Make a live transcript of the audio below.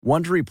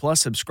Wondery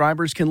Plus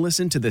subscribers can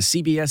listen to the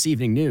CBS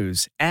Evening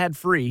News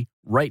ad-free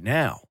right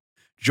now.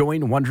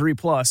 Join Wondery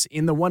Plus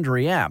in the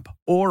Wondery app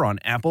or on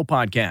Apple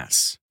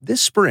Podcasts.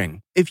 This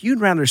spring, if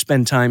you'd rather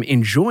spend time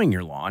enjoying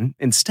your lawn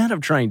instead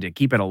of trying to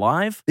keep it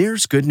alive,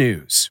 there's good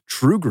news.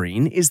 True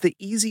Green is the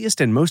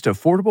easiest and most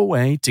affordable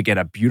way to get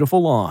a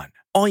beautiful lawn.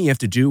 All you have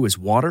to do is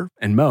water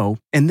and mow,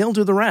 and they'll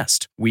do the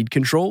rest. Weed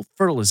control,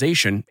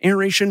 fertilization,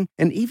 aeration,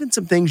 and even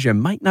some things you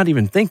might not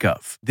even think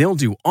of. They'll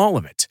do all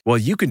of it, while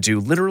you can do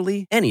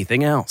literally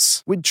anything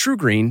else. With True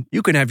Green,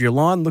 you can have your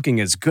lawn looking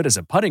as good as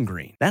a putting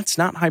green. That's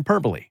not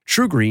hyperbole.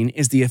 True Green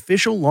is the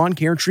official lawn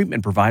care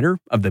treatment provider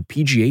of the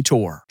PGA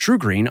Tour. True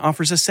Green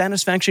offers a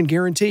satisfaction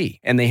guarantee,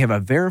 and they have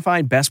a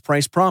verified best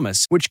price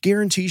promise, which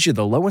guarantees you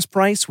the lowest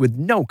price with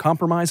no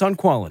compromise on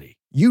quality.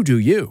 You do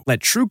you. Let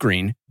True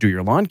Green do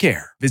your lawn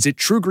care. Visit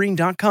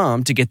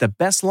truegreen.com to get the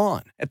best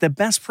lawn at the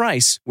best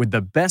price with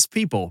the best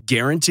people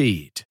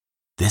guaranteed.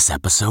 This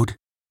episode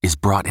is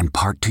brought in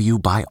part to you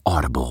by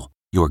Audible,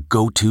 your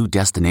go-to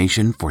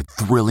destination for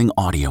thrilling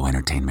audio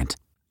entertainment.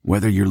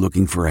 Whether you're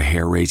looking for a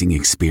hair-raising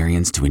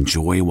experience to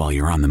enjoy while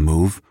you're on the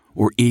move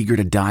or eager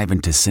to dive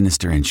into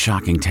sinister and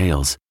shocking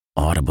tales,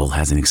 Audible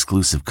has an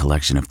exclusive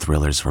collection of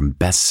thrillers from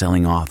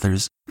best-selling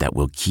authors that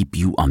will keep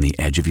you on the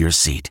edge of your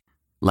seat.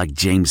 Like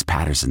James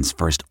Patterson's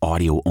first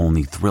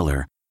audio-only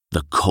thriller,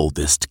 The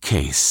Coldest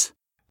Case.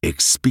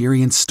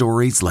 Experience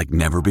stories like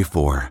never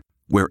before,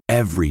 where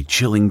every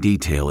chilling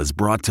detail is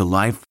brought to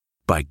life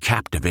by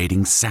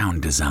captivating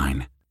sound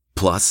design.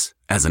 Plus,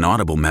 as an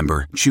Audible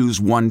member, choose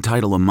one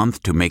title a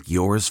month to make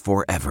yours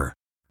forever.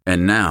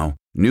 And now,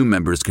 new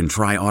members can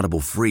try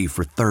Audible free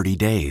for 30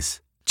 days.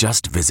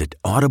 Just visit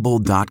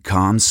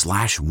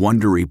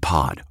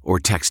audible.com/WonderyPod or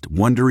text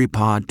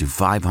WonderyPod to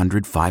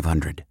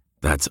 500-500.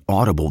 That's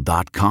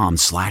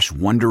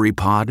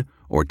audible.com/WonderyPod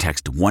or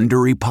text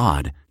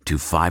WonderyPod to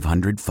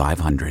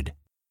 500-500.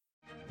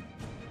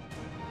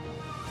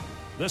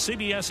 The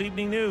CBS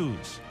Evening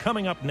News,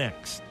 coming up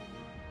next.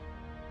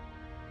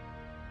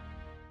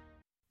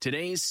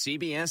 Today's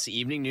CBS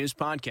Evening News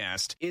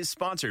podcast is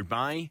sponsored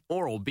by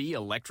Oral-B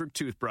electric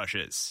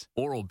toothbrushes.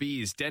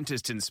 Oral-B's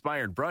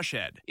dentist-inspired brush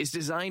head is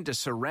designed to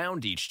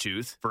surround each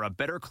tooth for a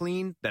better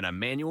clean than a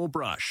manual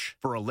brush.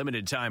 For a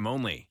limited time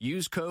only,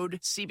 use code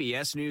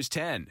CBS News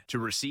 10 to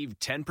receive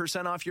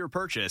 10% off your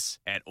purchase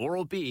at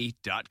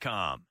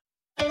oralb.com.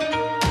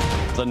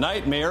 The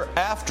nightmare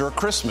after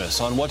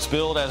Christmas. On what's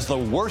billed as the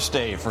worst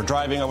day for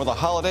driving over the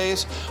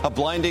holidays, a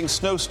blinding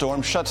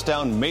snowstorm shuts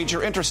down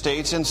major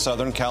interstates in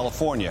Southern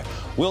California.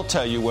 We'll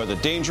tell you where the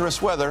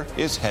dangerous weather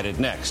is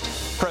headed next.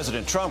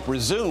 President Trump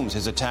resumes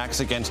his attacks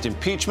against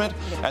impeachment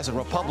as a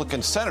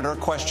Republican senator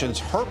questions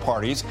her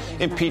party's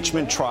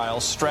impeachment trial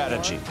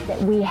strategy.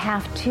 We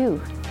have to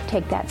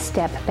take that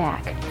step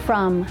back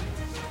from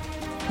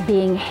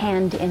being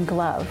hand in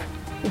glove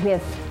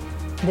with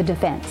the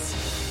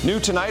defense. New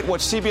tonight,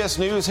 what CBS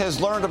News has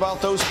learned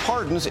about those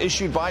pardons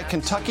issued by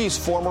Kentucky's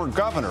former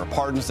governor,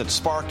 pardons that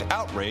sparked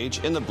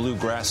outrage in the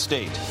bluegrass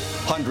state.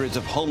 Hundreds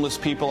of homeless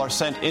people are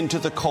sent into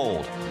the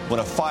cold when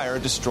a fire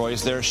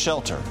destroys their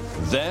shelter.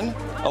 Then,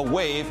 a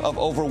wave of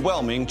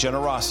overwhelming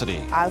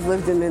generosity. I've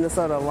lived in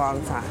Minnesota a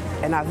long time,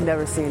 and I've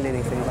never seen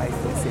anything like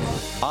this here.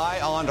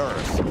 Eye on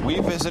Earth. We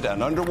visit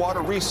an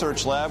underwater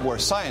research lab where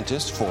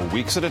scientists, for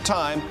weeks at a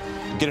time,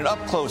 get an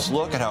up-close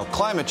look at how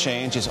climate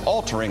change is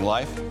altering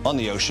life on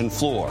the ocean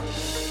floor.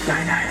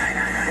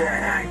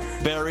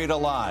 Buried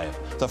alive,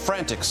 the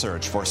frantic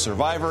search for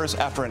survivors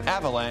after an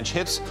avalanche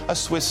hits a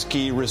Swiss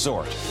ski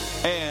resort.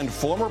 And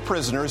former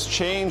prisoners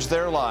change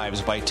their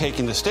lives by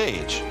taking the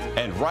stage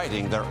and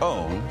writing their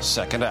own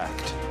second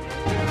act.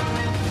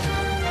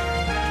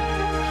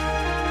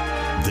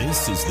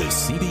 This is the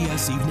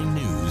CBS Evening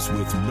News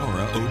with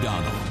Norah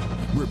O'Donnell,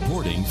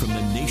 reporting from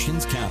the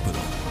nation's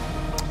capital.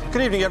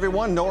 Good evening,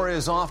 everyone. Norah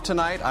is off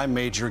tonight. I'm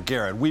Major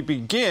Garrett. We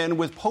begin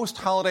with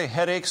post-holiday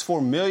headaches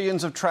for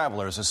millions of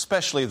travelers,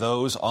 especially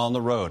those on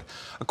the road.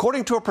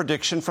 According to a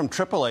prediction from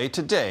AAA,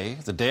 today,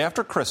 the day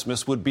after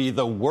Christmas, would be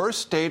the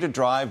worst day to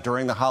drive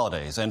during the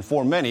holidays. And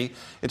for many,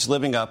 it's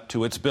living up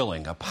to its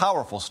billing. A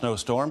powerful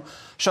snowstorm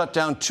shut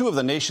down two of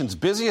the nation's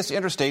busiest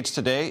interstates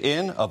today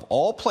in, of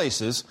all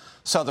places,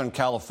 Southern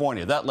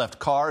California. That left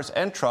cars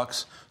and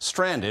trucks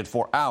stranded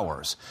for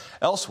hours.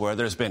 Elsewhere,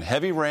 there's been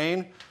heavy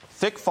rain,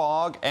 thick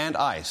fog, and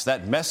ice.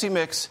 That messy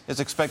mix is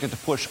expected to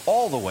push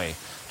all the way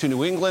to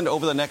New England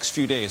over the next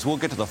few days. We'll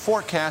get to the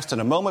forecast in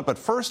a moment, but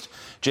first,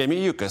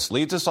 Jamie Yukas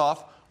leads us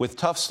off with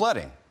tough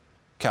sledding,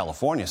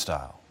 California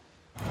style.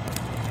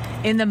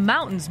 In the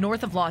mountains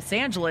north of Los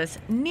Angeles,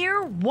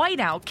 near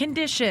whiteout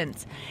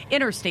conditions.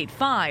 Interstate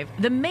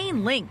 5, the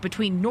main link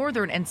between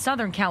northern and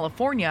southern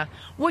California,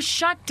 was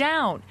shut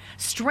down,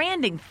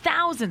 stranding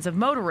thousands of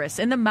motorists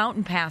in the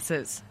mountain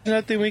passes.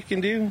 Nothing we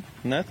can do.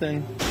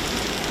 Nothing.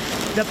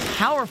 The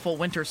powerful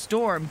winter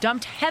storm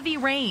dumped heavy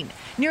rain,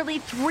 nearly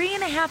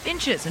 3.5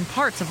 inches in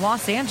parts of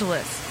Los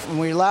Angeles. When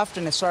we left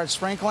and it started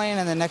sprinkling,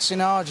 and the next thing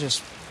you know,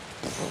 just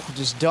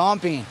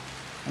dumping.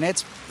 And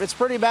it's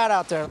pretty bad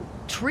out there.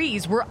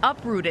 Trees were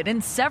uprooted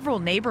in several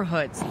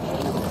neighborhoods.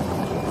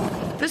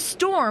 The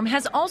storm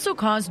has also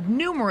caused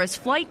numerous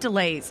flight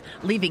delays,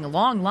 leaving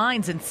long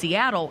lines in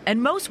Seattle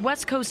and most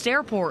West Coast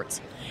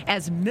airports,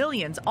 as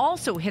millions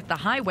also hit the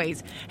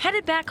highways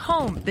headed back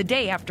home the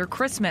day after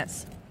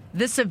Christmas.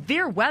 The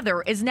severe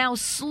weather is now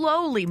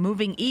slowly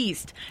moving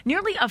east.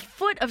 Nearly a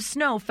foot of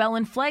snow fell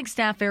in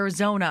Flagstaff,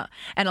 Arizona,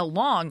 and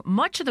along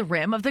much of the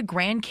rim of the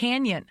Grand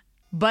Canyon.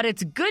 But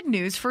it's good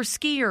news for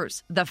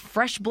skiers. The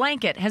fresh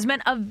blanket has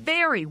meant a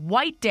very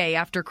white day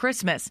after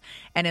Christmas,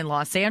 and in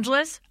Los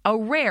Angeles, a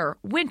rare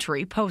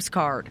wintry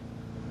postcard.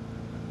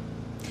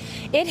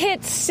 It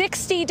hit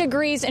 60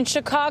 degrees in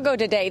Chicago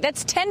today.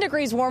 That's 10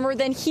 degrees warmer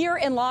than here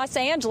in Los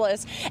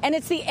Angeles, and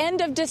it's the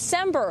end of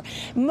December.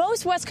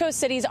 Most West Coast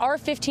cities are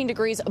 15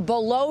 degrees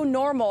below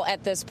normal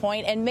at this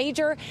point, and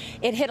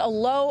it hit a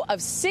low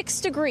of 6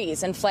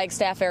 degrees in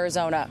Flagstaff,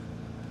 Arizona.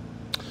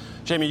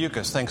 Jamie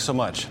Yuccas, thanks so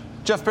much.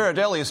 Jeff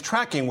Baradelli is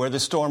tracking where the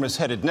storm is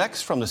headed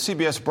next from the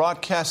CBS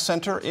Broadcast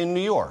Center in New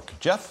York.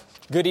 Jeff?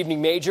 Good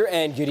evening, Major,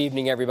 and good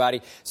evening,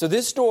 everybody. So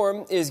this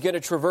storm is going to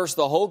traverse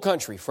the whole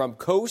country from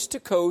coast to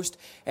coast,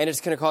 and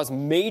it's going to cause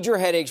major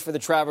headaches for the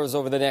travelers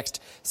over the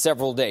next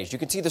several days. You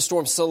can see the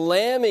storm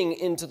slamming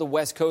into the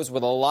West Coast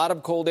with a lot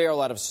of cold air, a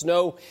lot of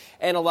snow,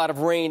 and a lot of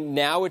rain.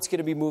 Now it's going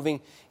to be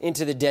moving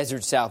into the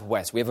desert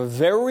Southwest. We have a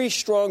very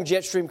strong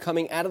jet stream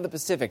coming out of the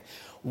Pacific.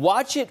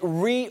 Watch it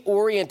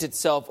reorient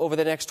itself over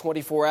the next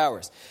 24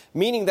 hours,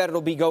 meaning that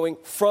it'll be going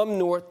from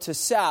north to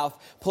south,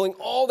 pulling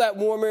all that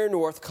warm air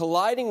north,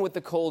 colliding with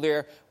the cold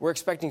air. We're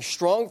expecting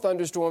strong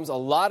thunderstorms, a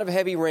lot of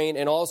heavy rain,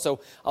 and also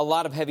a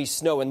lot of heavy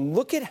snow. And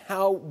look at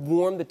how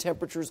warm the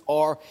temperatures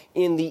are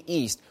in the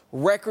east.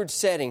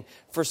 Record-setting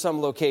for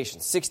some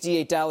locations.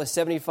 68 Dallas,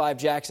 75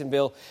 Jackson,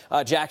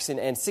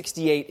 and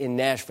 68 in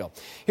Nashville.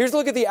 Here's a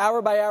look at the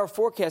hour-by-hour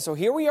forecast. So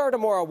here we are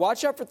tomorrow.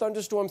 Watch out for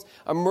thunderstorms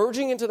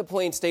emerging into the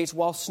Plain States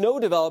while snow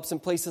develops in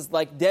places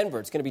like Denver.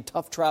 It's going to be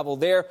tough travel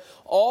there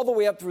all the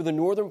way up through the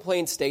northern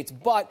Plain States.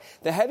 But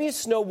the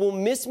heaviest snow will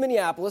miss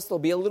Minneapolis. There'll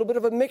be a little bit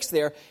of a mix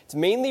there. It's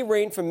mainly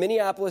rain from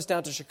Minneapolis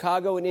down to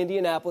Chicago and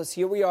Indianapolis.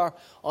 Here we are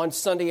on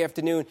Sunday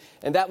afternoon,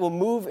 and that will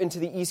move into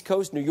the East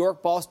Coast, New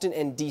York, Boston,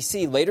 and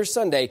D.C. later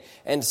Sunday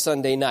and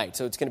Sunday night.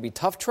 So it's going to be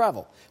tough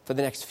travel for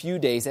the next few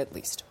days at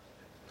least.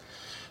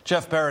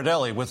 Jeff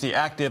Baradelli with the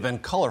active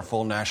and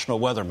colorful national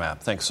weather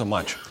map. Thanks so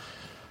much.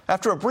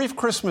 After a brief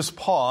Christmas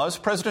pause,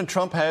 President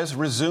Trump has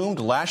resumed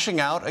lashing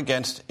out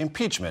against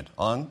impeachment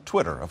on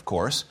Twitter, of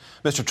course.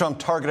 Mr. Trump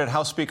targeted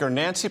House Speaker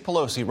Nancy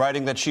Pelosi,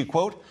 writing that she,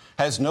 quote,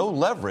 has no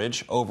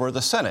leverage over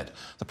the Senate.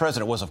 The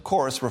president was, of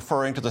course,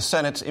 referring to the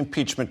Senate's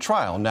impeachment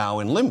trial, now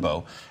in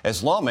limbo,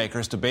 as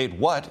lawmakers debate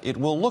what it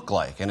will look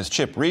like. And as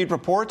Chip Reed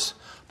reports,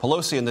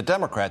 Pelosi and the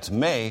Democrats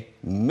may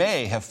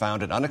have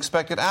found an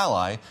unexpected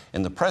ally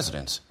in the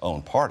president's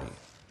own party.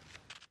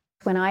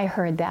 When I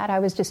heard that, I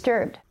was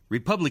disturbed.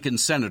 Republican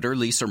Senator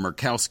Lisa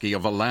Murkowski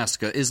of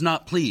Alaska is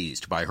not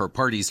pleased by her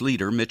party's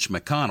leader, Mitch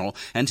McConnell,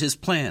 and his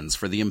plans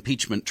for the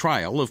impeachment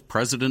trial of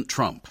President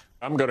Trump.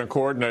 I'm going to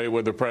coordinate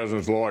with the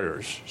president's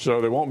lawyers,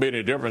 so there won't be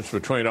any difference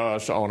between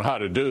us on how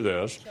to do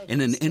this. In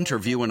an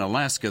interview in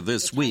Alaska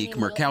this week,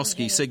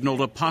 Murkowski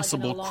signaled a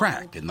possible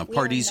crack in the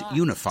party's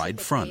unified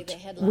front.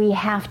 We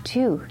have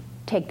to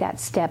take that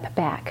step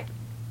back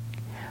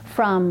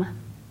from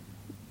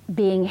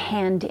being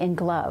hand in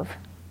glove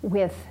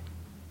with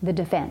the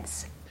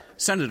defense.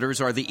 Senators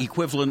are the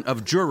equivalent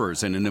of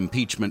jurors in an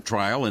impeachment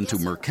trial, and to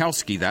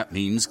Murkowski that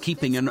means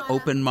keeping an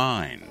open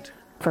mind.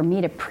 For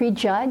me to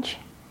prejudge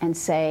and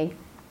say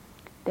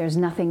there's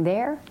nothing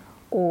there,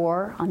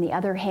 or on the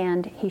other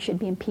hand, he should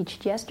be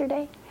impeached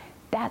yesterday,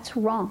 that's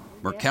wrong.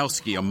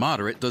 Murkowski, a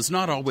moderate, does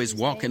not always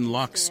walk in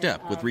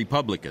lockstep with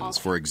Republicans.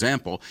 For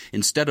example,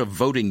 instead of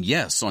voting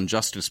yes on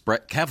Justice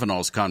Brett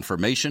Kavanaugh's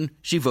confirmation,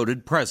 she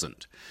voted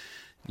present.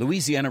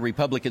 Louisiana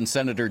Republican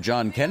Senator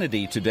John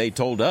Kennedy today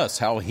told us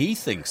how he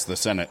thinks the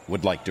Senate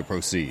would like to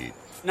proceed.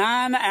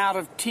 9 out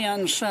of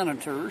 10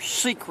 senators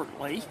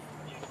secretly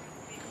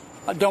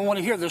don't want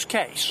to hear this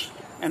case,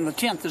 and the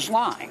 10th is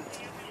lying.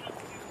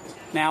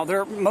 Now,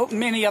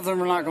 many of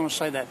them are not going to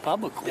say that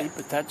publicly,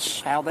 but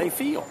that's how they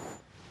feel.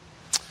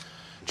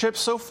 Chip,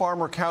 so far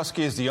Murkowski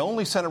is the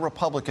only Senate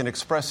Republican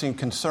expressing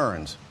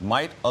concerns.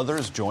 Might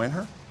others join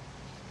her?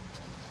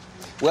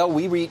 Well,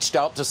 we reached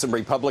out to some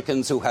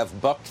Republicans who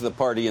have bucked the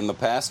party in the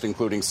past,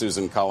 including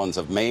Susan Collins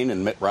of Maine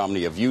and Mitt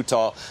Romney of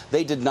Utah.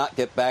 They did not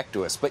get back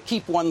to us. But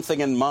keep one thing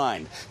in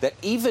mind, that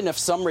even if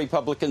some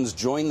Republicans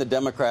join the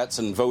Democrats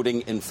in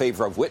voting in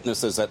favor of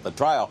witnesses at the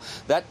trial,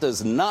 that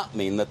does not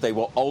mean that they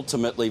will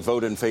ultimately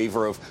vote in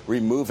favor of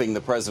removing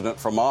the president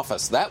from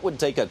office. That would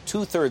take a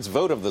 2/3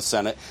 vote of the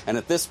Senate, and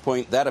at this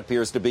point, that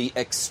appears to be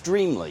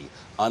extremely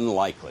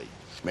unlikely.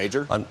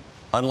 Major?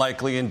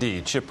 Unlikely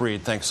indeed. Chip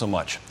Reed, thanks so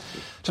much.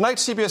 Tonight,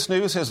 CBS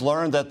News has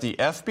learned that the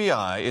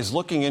FBI is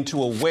looking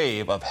into a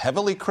wave of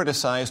heavily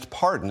criticized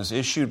pardons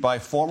issued by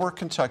former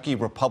Kentucky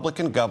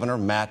Republican Governor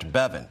Matt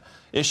Bevin,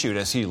 issued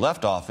as he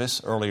left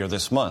office earlier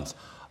this month.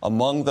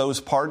 Among those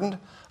pardoned,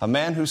 a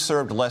man who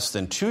served less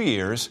than 2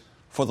 years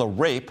for the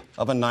rape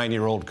of a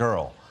 9-year-old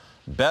girl.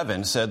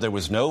 Bevin said there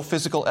was no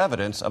physical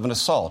evidence of an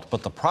assault,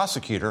 but the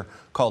prosecutor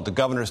called the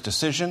governor's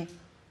decision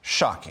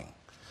shocking.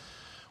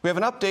 We have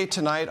an update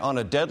tonight on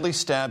a deadly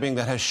stabbing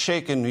that has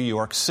shaken New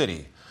York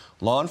City.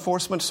 Law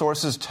enforcement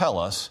sources tell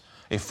us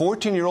a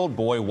 14-year-old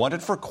boy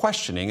wanted for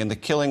questioning in the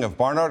killing of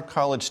Barnard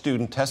College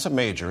student Tessa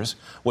Majors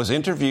was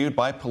interviewed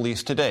by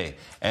police today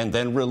and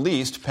then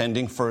released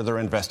pending further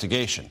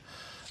investigation.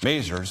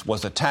 Majors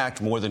was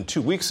attacked more than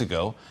 2 weeks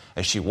ago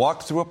as she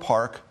walked through a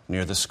park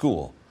near the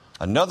school.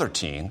 Another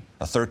teen,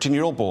 a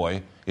 13-year-old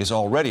boy, is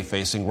already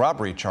facing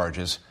robbery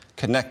charges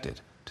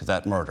connected to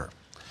that murder.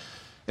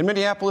 In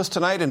Minneapolis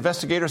tonight,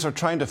 investigators are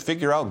trying to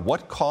figure out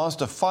what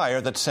caused a fire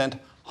that sent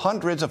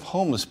hundreds of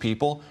homeless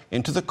people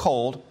into the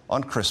cold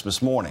on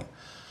Christmas morning.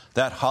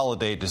 That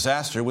holiday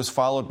disaster was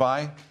followed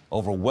by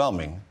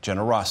overwhelming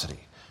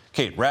generosity.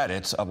 Kate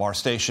Raditz of our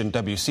station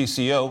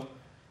WCCO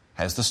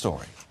has the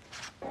story.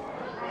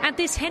 At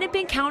this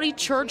Hennepin County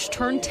church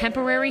turned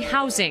temporary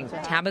housing,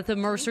 Tabitha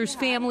Mercer's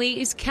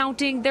family is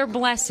counting their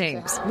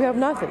blessings. We have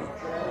nothing.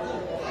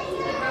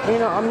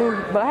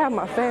 But I have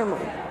my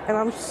family, and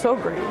I'm so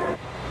grateful.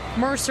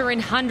 Mercer and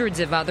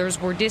hundreds of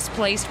others were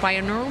displaced by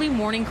an early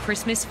morning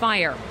Christmas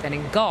fire that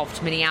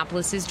engulfed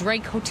Minneapolis's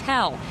Drake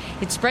Hotel.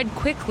 It spread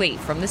quickly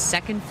from the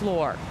second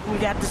floor. We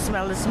got to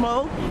smell the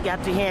smoke, we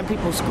got to hear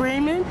people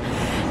screaming,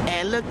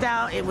 and looked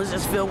out, it was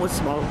just filled with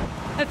smoke.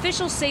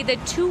 Officials say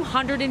that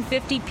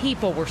 250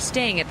 people were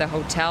staying at the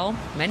hotel.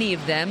 Many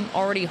of them,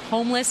 already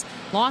homeless,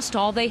 lost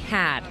all they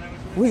had.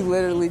 We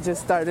literally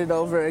just started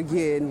over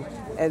again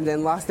and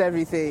then lost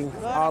everything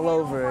all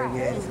over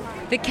again.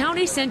 The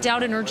county sent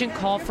out an urgent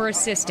call for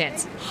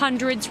assistance.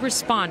 Hundreds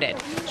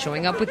responded,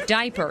 showing up with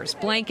diapers,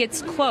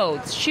 blankets,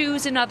 clothes,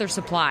 shoes, and other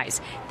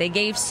supplies. They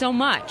gave so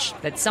much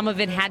that some of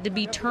it had to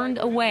be turned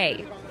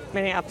away.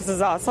 Minneapolis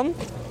is awesome.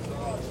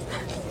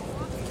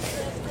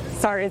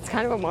 Sorry, it's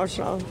kind of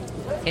emotional.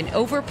 An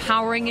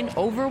overpowering and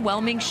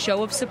overwhelming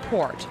show of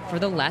support for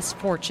the less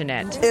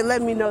fortunate. It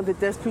let me know that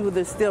there's people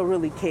that still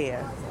really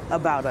care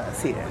about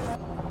us here.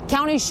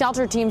 County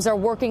shelter teams are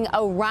working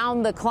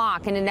around the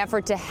clock in an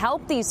effort to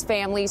help these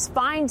families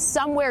find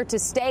somewhere to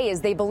stay as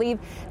they believe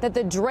that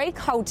the Drake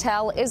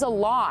Hotel is a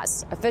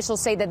loss.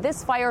 Officials say that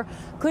this fire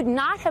could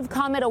not have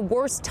come at a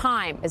worse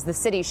time as the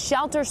city's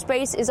shelter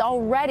space is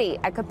already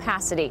at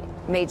capacity.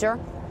 Major?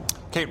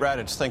 Kate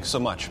Raditz, thanks so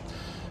much.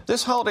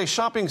 This holiday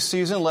shopping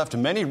season left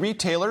many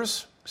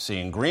retailers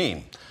seeing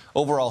green.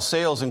 Overall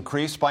sales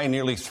increased by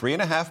nearly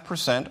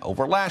 3.5%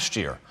 over last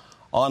year.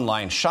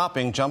 Online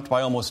shopping jumped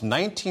by almost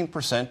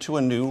 19% to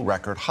a new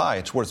record high.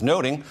 It's worth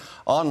noting,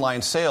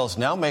 online sales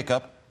now make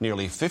up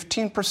nearly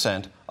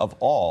 15% of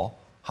all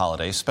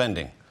holiday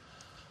spending.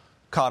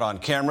 Caught on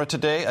camera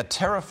today, a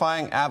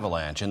terrifying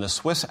avalanche in the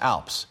Swiss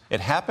Alps. It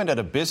happened at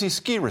a busy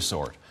ski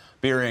resort,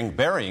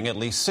 burying at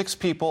least 6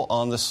 people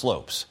on the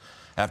slopes.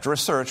 After a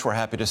search, we're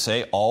happy to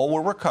say all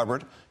were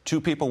recovered. 2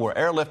 people were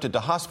airlifted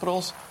to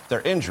hospitals. Their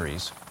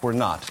injuries were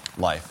not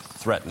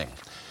life-threatening.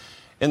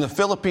 In the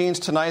Philippines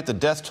tonight, the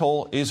death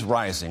toll is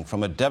rising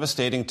from a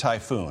devastating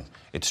typhoon.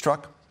 It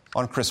struck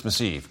on Christmas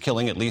Eve,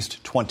 killing at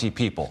least 20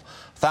 people.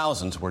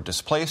 Thousands were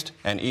displaced,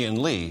 and Ian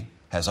Lee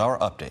has our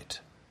update.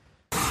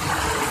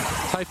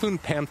 Typhoon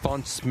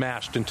Panthan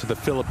smashed into the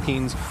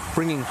Philippines,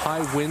 bringing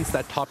high winds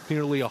that topped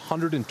nearly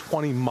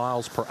 120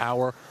 miles per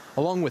hour,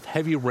 along with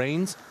heavy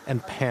rains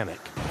and panic.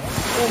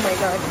 Oh my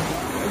God.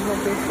 I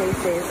hope they stay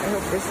safe. I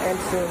hope this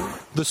ends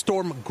soon. The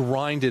storm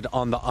grinded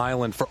on the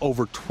island for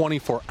over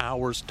 24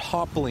 hours,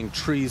 toppling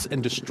trees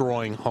and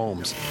destroying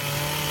homes.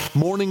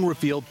 Morning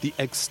revealed the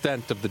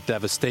extent of the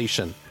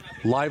devastation.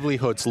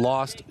 Livelihoods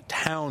lost,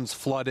 towns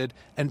flooded,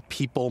 and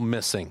people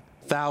missing.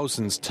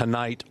 Thousands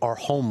tonight are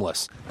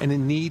homeless and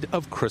in need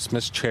of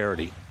Christmas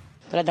charity.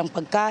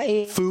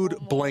 Food,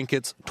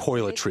 blankets,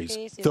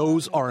 toiletries.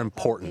 Those are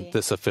important,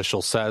 this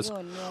official says.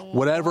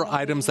 Whatever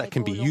items that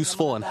can be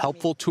useful and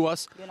helpful to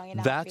us,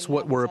 that's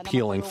what we're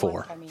appealing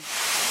for.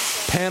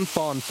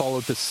 Panthan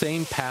followed the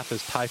same path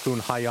as Typhoon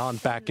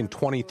Haiyan back in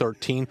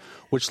 2013,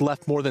 which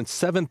left more than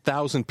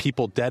 7,000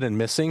 people dead and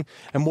missing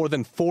and more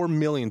than 4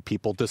 million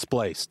people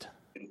displaced.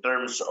 In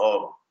terms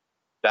of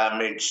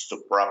damage to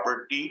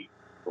property,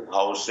 to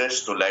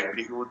houses, to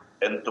livelihood,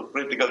 and to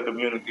critical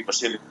community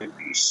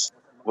facilities,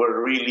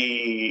 we're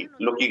really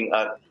looking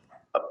at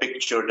a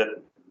picture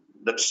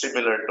that's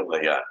similar to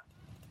Haiyan.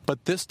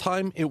 But this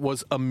time it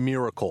was a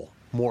miracle.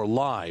 More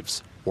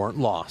lives weren't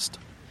lost.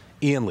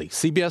 Ian Lee,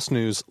 CBS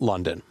News,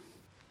 London.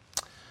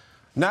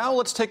 Now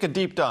let's take a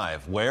deep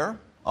dive. Where?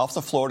 Off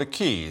the Florida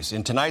Keys.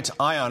 In tonight's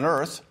Eye on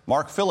Earth,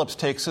 Mark Phillips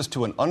takes us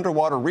to an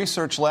underwater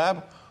research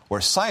lab where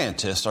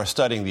scientists are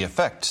studying the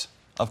effects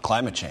of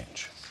climate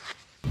change.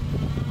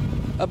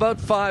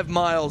 About 5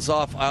 miles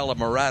off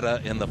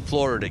Islamorada in the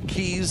Florida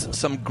Keys,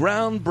 some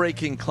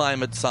groundbreaking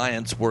climate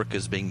science work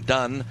is being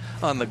done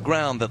on the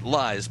ground that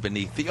lies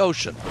beneath the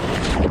ocean.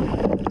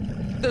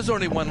 There's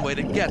only one way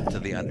to get to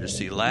the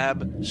undersea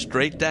lab,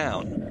 straight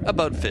down.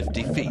 about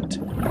 50 feet.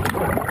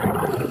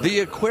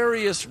 The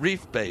Aquarius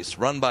Reef Base,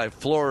 run by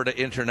Florida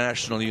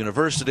International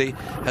University,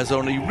 has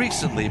only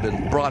recently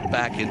been brought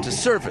back into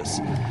service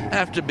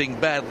after being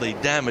badly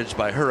damaged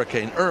by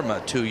Hurricane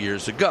Irma 2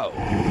 years ago.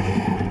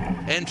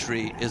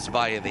 Entry is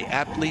via the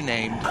aptly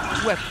named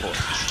Wet Porch.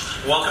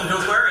 Welcome to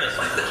Aquarius.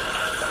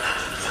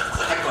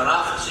 Heck of an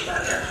office you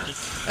got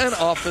here. An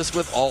office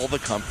with all the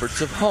comforts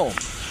of home,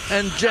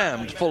 and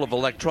jammed full of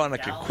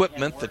electronic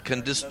equipment that can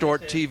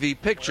distort TV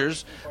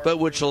pictures, but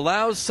which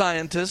allows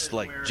scientists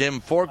like Jim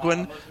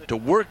Forquin to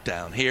work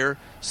down here,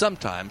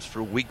 sometimes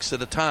for weeks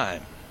at a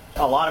time.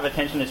 A lot of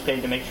attention is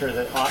paid to make sure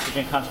that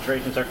oxygen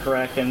concentrations are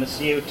correct and the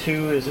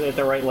CO2 is at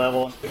the right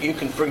level. You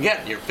can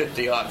forget you're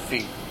 50-odd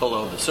feet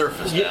below the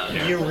surface down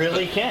here. You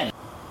really can.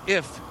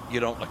 If you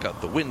don't look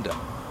out the window.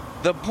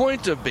 The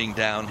point of being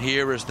down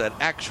here is that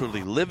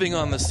actually living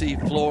on the sea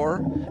floor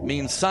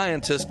means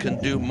scientists can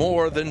do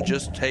more than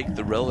just take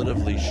the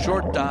relatively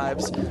short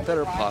dives that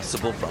are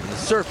possible from the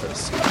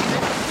surface.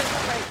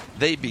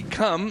 They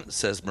become,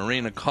 says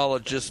marine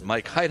ecologist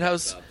Mike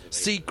Heithaus,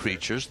 sea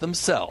creatures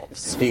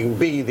themselves. You can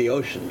be the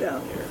ocean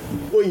down here.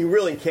 Well, you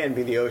really can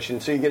be the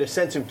ocean, so you get a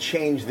sense of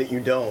change that you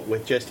don't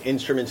with just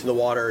instruments in the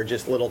water or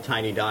just little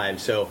tiny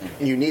dives. So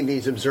you need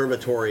these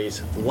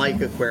observatories like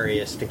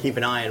Aquarius to keep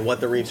an eye on what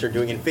the reefs are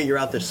doing and figure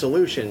out the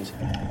solutions.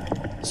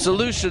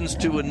 Solutions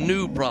to a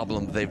new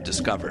problem they've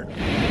discovered.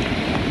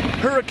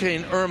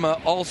 Hurricane Irma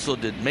also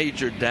did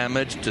major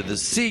damage to the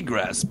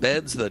seagrass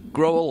beds that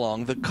grow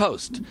along the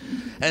coast.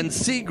 And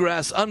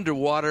seagrass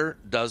underwater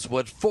does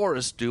what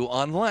forests do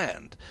on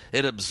land.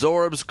 It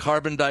absorbs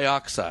carbon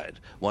dioxide,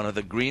 one of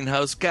the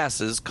greenhouse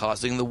gases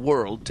causing the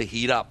world to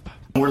heat up.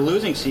 We're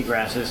losing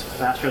seagrasses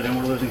faster than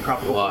we're losing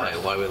tropical Why?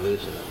 forests. Why are we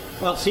losing them?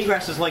 Well,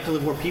 seagrasses like to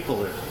live where people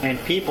live, and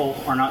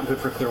people are not good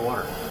for clear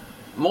water.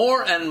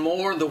 More and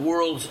more, the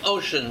world's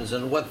oceans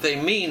and what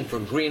they mean for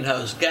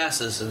greenhouse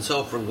gases and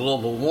so for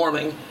global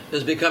warming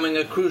is becoming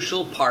a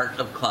crucial part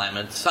of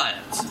climate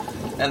science.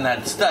 And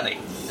that study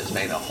is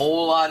made a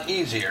whole lot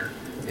easier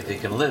if you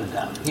can live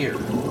down here.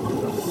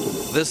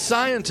 The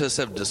scientists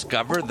have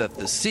discovered that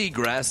the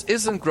seagrass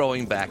isn't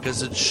growing back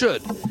as it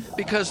should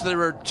because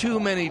there are too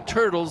many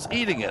turtles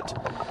eating it.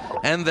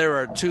 And there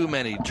are too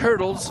many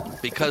turtles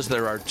because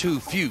there are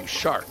too few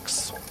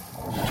sharks.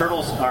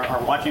 Turtles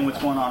are watching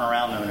what's going on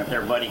around them, and if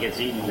their buddy gets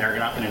eaten, they're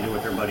not going to do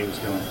what their buddy was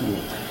doing.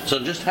 So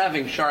just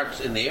having sharks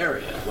in the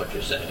area, what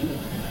you're saying,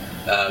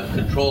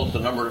 controls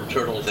the number of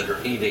turtles that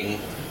are eating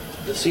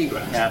the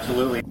seagrass.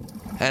 Absolutely.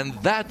 And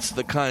that's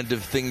the kind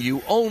of thing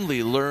you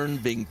only learn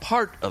being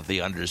part of the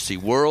undersea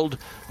world,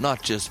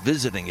 not just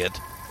visiting it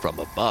from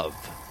above.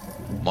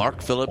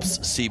 Mark Phillips,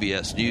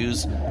 CBS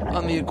News,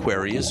 on the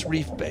Aquarius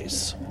Reef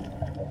Base.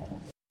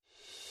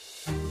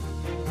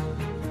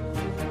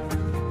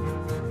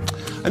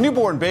 A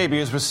newborn baby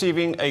is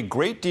receiving a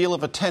great deal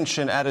of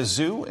attention at a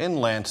zoo in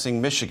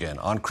Lansing, Michigan.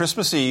 On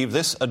Christmas Eve,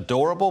 this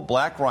adorable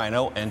black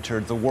rhino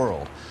entered the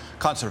world.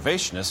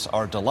 Conservationists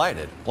are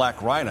delighted.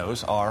 Black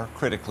rhinos are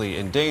critically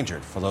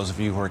endangered. For those of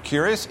you who are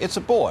curious, it's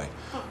a boy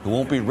who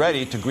won't be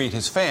ready to greet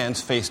his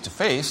fans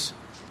face-to-face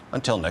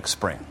until next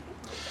spring.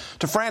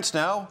 To France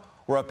now,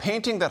 where a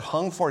painting that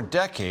hung for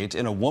decades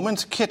in a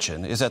woman's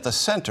kitchen is at the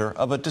center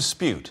of a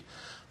dispute.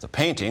 The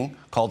painting,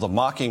 called The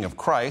Mocking of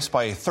Christ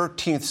by a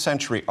 13th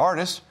century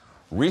artist,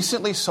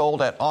 recently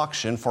sold at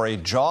auction for a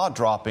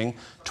jaw-dropping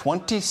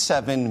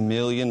 $27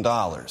 million.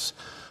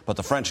 But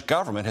the French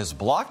government has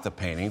blocked the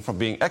painting from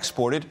being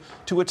exported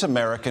to its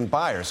American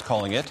buyers,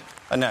 calling it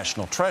a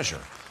national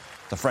treasure.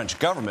 The French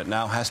government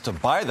now has to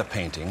buy the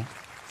painting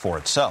for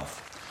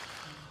itself.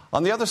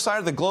 On the other side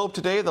of the globe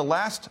today, the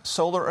last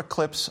solar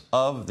eclipse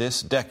of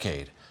this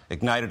decade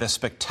ignited a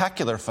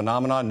spectacular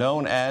phenomenon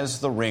known as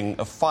the Ring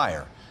of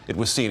Fire. It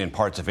was seen in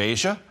parts of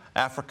Asia,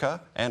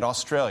 Africa, and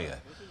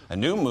Australia. A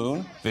new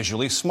moon,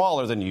 visually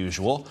smaller than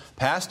usual,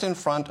 passed in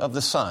front of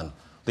the sun,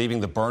 leaving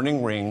the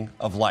burning ring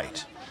of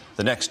light.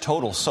 The next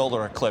total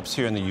solar eclipse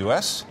here in the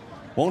U.S.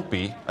 won't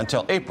be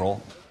until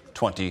April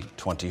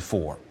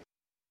 2024.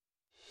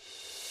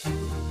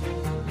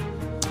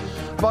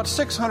 About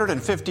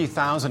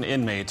 650,000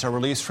 inmates are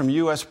released from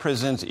U.S.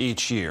 prisons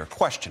each year.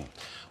 Question: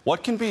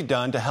 what can be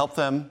done to help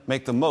them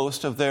make the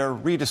most of their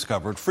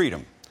rediscovered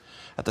freedom?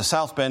 At the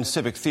South Bend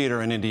Civic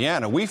Theater in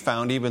Indiana, we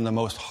found even the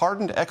most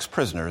hardened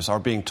ex-prisoners are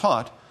being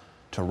taught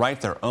to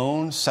write their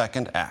own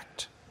second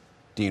act.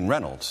 Dean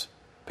Reynolds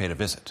paid a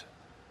visit.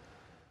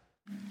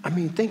 I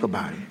mean, think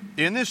about it.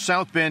 In this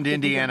South Bend,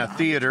 Indiana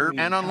theater,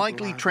 an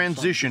unlikely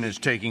transition is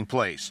taking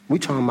place. We're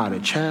talking about a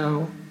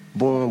child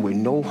born with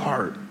no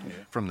heart.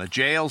 From the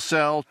jail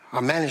cell,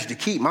 I managed to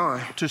keep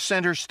mine, to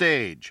center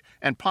stage,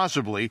 and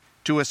possibly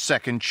to a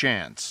second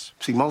chance.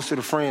 See, most of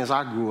the friends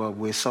I grew up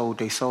with sold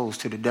their souls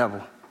to the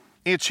devil.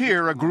 It's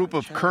here a group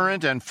of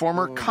current and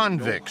former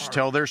convicts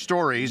tell their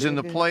stories in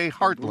the play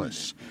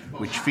Heartless,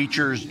 which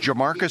features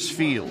Jamarcus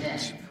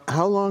Fields.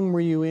 How long were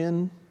you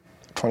in?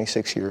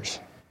 26 years.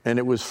 And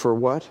it was for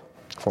what?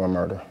 For a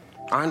murder.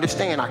 I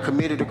understand I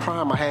committed a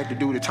crime, I had to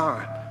do the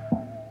time.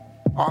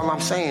 All I'm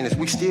saying is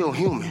we still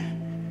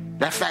human.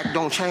 That fact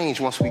don't change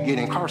once we get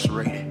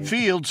incarcerated.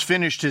 Fields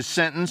finished his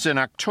sentence in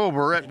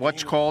October at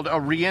what's called a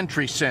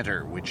reentry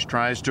center, which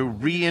tries to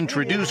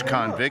reintroduce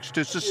convicts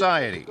to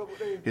society.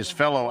 His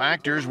fellow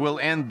actors will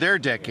end their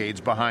decades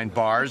behind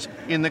bars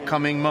in the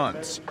coming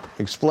months.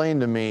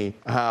 Explain to me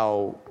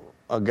how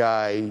a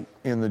guy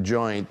in the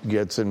joint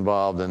gets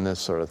involved in this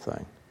sort of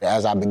thing.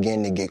 As I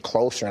begin to get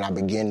closer and I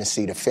begin to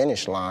see the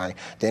finish line,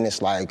 then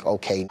it's like,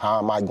 okay, how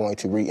am I going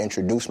to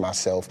reintroduce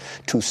myself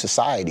to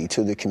society,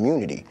 to the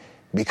community?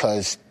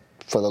 Because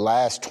for the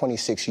last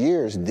 26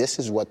 years, this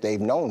is what they've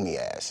known me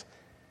as.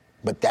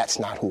 But that's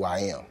not who I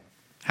am.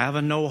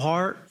 Having no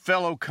heart.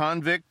 Fellow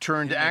convict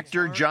turned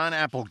actor John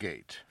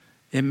Applegate.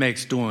 It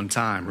makes doing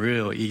time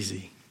real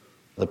easy.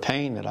 The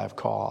pain that I've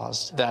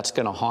caused, that's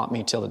going to haunt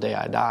me till the day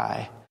I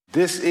die.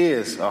 This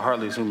is a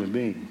heartless human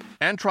being.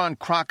 Antron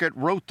Crockett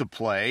wrote the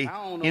play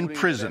in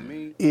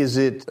prison. Is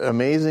it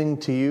amazing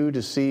to you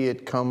to see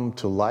it come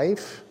to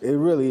life? It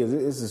really is.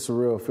 It's a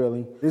surreal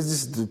feeling. This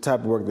is the type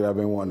of work that I've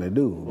been wanting to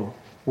do.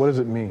 What does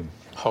it mean?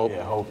 Hope.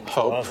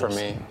 Hope for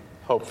me.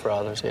 Hope for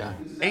others, yeah.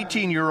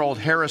 18-year-old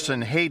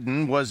Harrison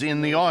Hayden was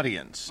in the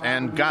audience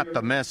and got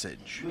the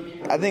message.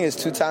 I think it's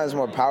 2 times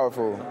more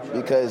powerful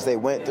because they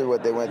went through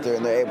what they went through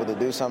and they're able to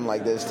do something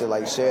like this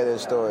to share their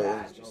story.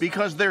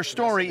 Because their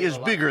story is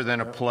bigger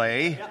than a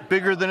play,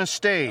 bigger than a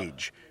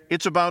stage.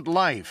 It's about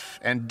life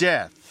and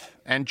death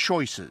and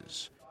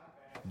choices.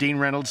 Dean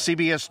Reynolds,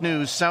 CBS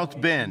News,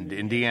 South Bend,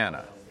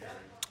 Indiana.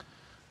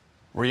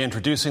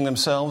 Reintroducing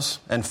themselves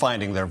and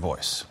finding their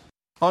voice.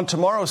 On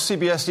tomorrow's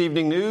CBS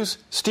Evening News,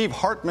 Steve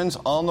Hartman's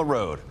on the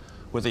road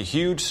with a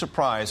huge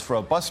surprise for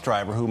a bus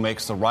driver who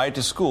makes the ride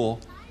to school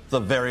the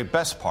very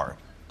best part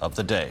of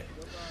the day.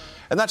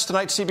 And that's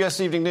tonight's CBS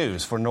Evening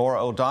News. For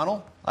Norah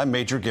O'Donnell, I'm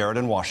Major Garrett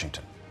in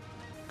Washington.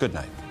 Good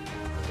night.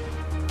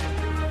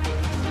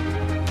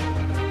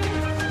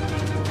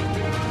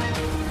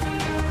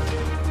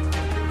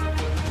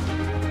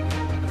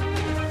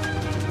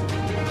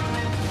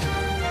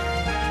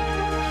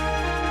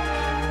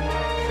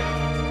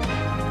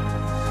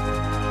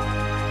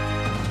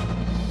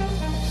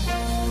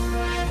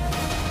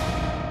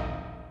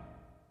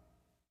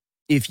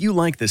 If you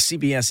like the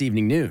CBS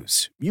Evening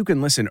News, you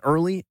can listen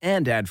early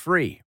and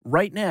ad-free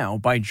right now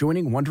by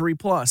joining Wondery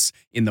Plus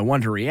in the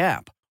Wondery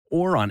app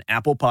or on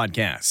Apple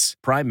Podcasts.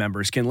 Prime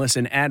members can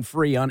listen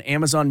ad-free on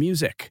Amazon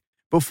Music.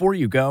 Before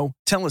you go,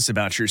 tell us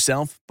about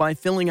yourself by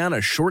filling out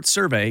a short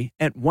survey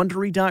at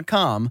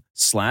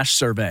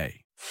Wondery.com/survey.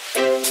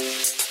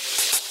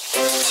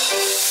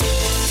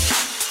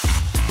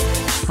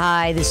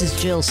 Hi, this is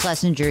Jill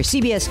Schlesinger,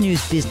 CBS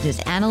News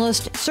business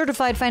analyst,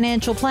 certified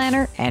financial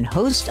planner, and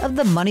host of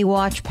the Money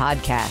Watch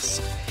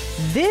podcast.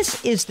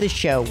 This is the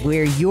show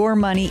where your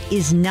money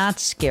is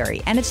not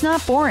scary and it's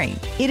not boring.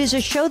 It is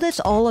a show that's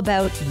all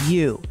about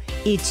you.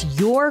 It's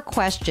your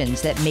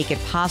questions that make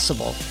it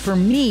possible for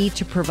me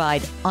to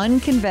provide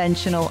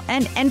unconventional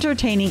and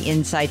entertaining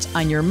insights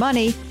on your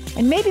money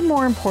and maybe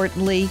more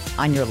importantly,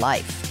 on your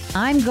life.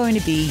 I'm going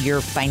to be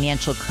your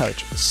financial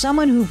coach,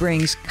 someone who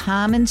brings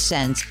common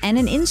sense and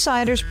an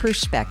insider's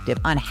perspective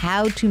on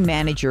how to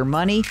manage your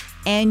money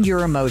and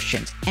your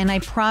emotions. And I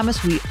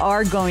promise we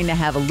are going to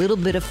have a little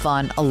bit of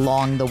fun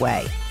along the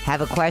way.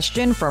 Have a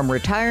question from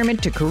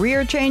retirement to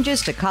career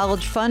changes to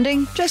college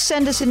funding? Just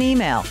send us an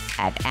email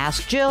at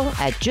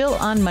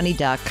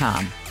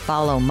askjill@jillonmoney.com.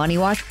 Follow Money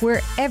Watch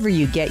wherever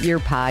you get your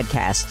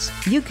podcasts.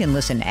 You can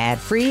listen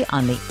ad-free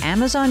on the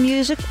Amazon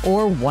Music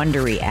or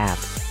Wondery app.